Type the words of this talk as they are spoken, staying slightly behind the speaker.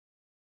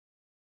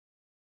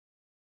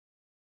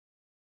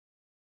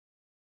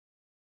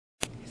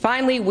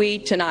Finally, we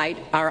tonight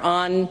are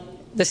on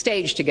the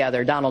stage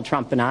together, Donald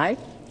Trump and I.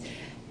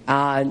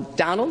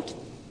 Donald,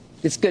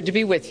 it's good to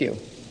be with you.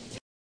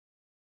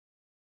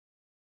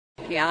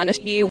 Be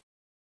honest, you.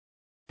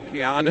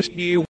 Be honest,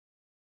 you.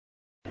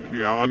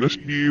 Be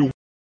honest, you.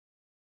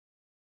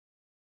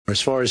 As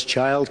far as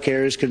child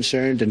care is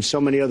concerned and so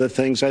many other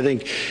things, I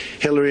think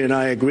Hillary and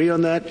I agree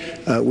on that.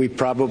 We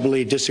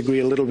probably disagree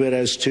a little bit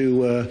as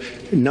to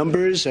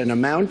numbers and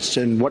amounts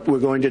and what we're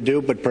going to do,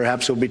 but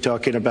perhaps we'll be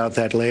talking about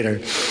that later.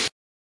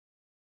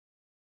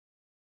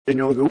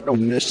 In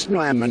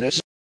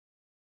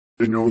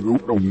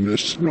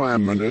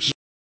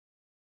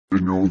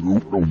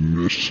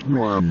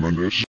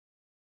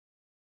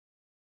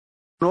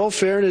all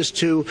fairness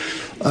to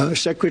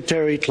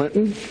Secretary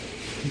Clinton,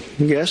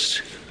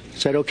 yes?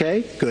 Is that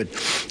okay? Good.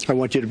 I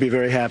want you to be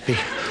very happy.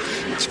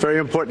 It's very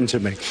important to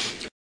me.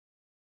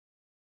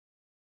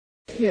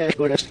 Yeah,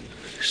 what I'm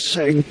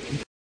saying.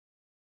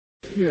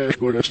 Yeah,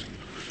 what I'm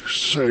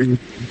saying.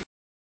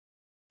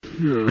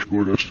 Yeah,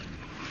 what I'm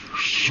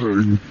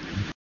saying.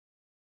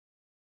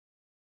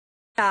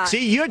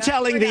 See, you're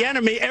telling the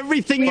enemy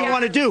everything you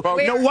want to do.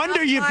 No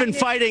wonder you've been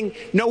fighting.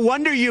 No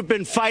wonder you've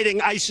been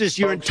fighting ISIS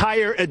your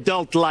entire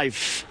adult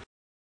life.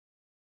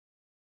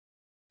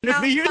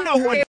 If you know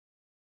what.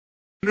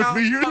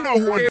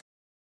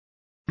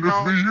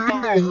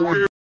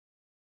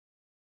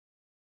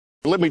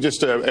 Let me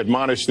just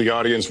admonish the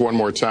audience one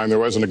more time. There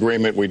was an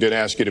agreement. We did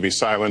ask you to be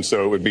silent,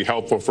 so it would be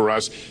helpful for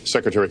us.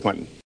 Secretary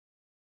Clinton.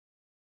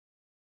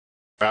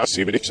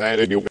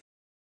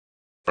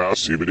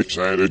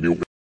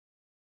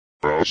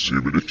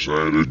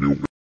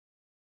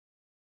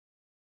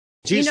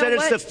 You said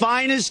it's the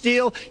finest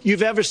deal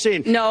you've ever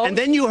seen. No. And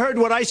then you heard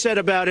what I said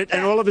about it,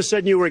 and all of a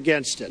sudden you were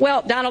against it.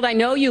 Well, Donald, I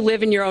know you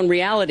live in your own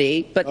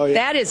reality, but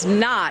that is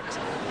not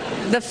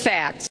the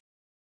facts.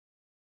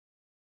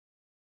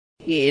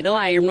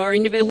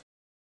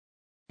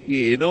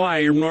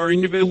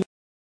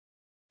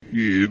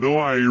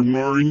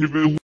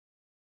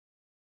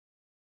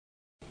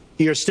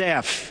 Your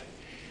staff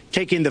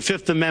taking the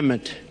Fifth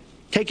Amendment,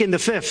 taking the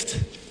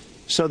Fifth,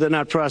 so they're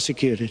not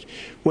prosecuted.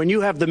 When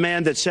you have the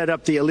man that set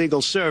up the illegal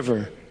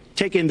server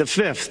taking the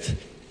Fifth,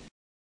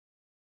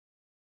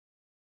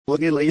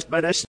 but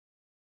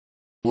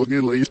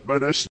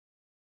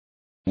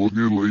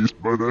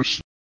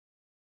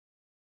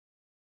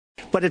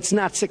it's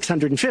not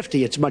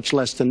 650, it's much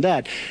less than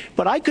that.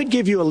 But I could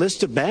give you a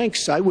list of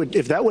banks. I would,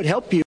 if that would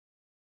help you.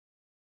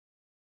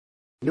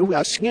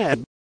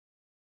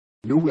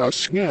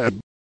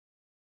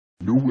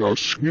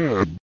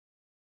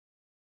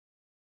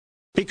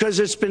 Because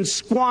it's been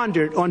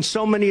squandered on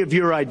so many of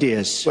your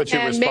ideas.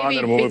 And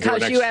maybe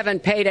because you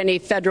haven't paid any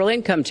federal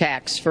income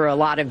tax for a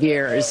lot of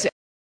years.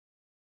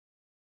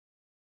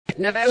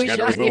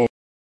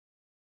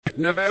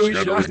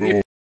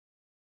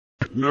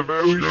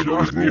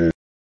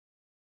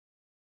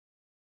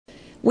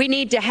 We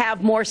need to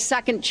have more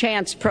second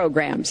chance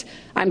programs.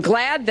 I'm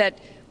glad that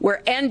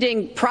we're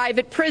ending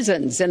private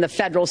prisons in the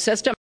federal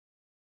system.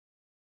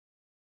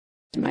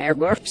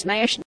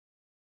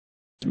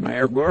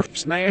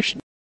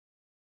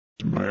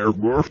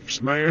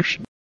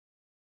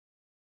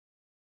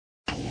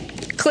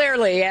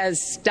 Clearly,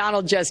 as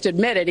Donald just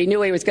admitted, he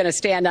knew he was going to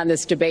stand on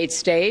this debate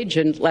stage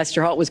and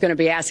Lester Holt was going to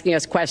be asking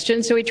us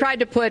questions, so he tried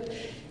to put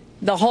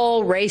the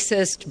whole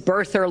racist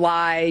birther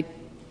lie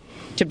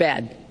to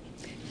bed.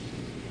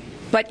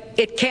 But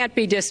it can't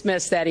be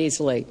dismissed that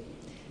easily.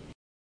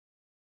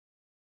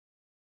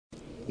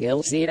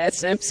 You'll see that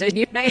Simpson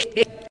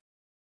United.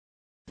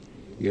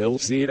 You'll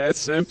see that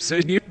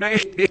Simpson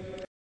United.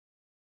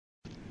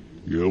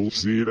 You'll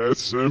see that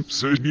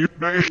Simpson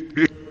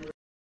United.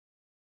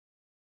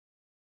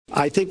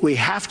 I think we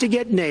have to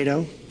get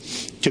NATO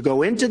to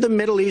go into the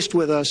Middle East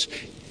with us,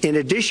 in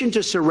addition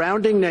to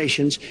surrounding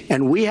nations,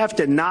 and we have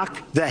to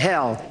knock the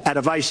hell out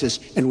of ISIS,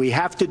 and we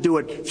have to do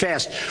it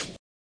fast.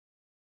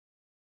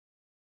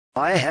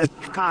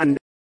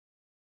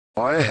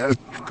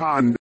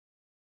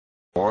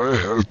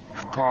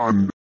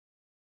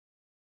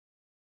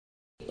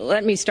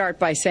 Let me start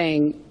by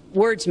saying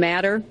words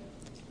matter.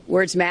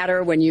 Words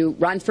matter when you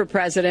run for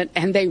president,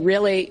 and they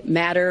really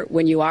matter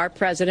when you are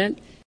president.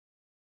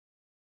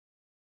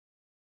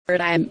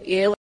 I am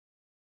ill.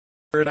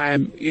 I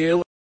am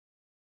ill.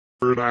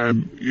 I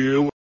am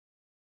ill.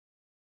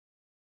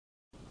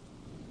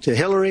 To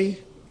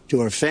Hillary,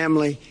 to her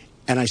family,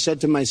 and I said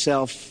to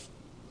myself,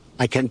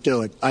 I can't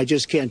do it. I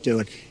just can't do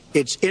it.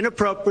 It's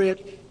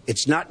inappropriate.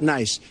 It's not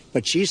nice.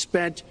 But she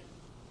spent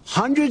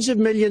hundreds of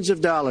millions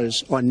of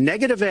dollars on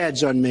negative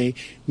ads on me,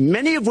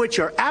 many of which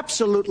are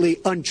absolutely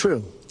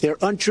untrue. They're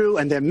untrue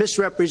and they're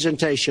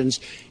misrepresentations.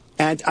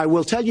 And I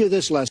will tell you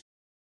this, Lester.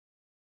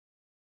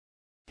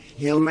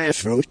 Heal my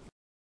throat.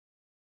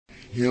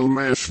 Heal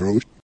my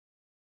throat.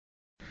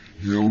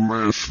 Heal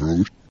my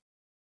throat.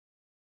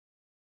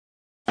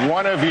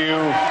 One of you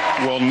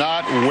will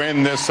not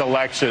win this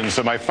election.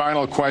 So my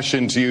final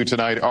question to you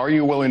tonight, are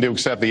you willing to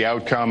accept the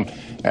outcome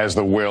as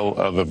the will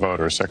of the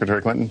voters?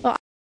 Secretary Clinton?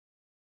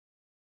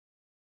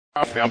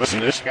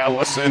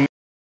 Listen.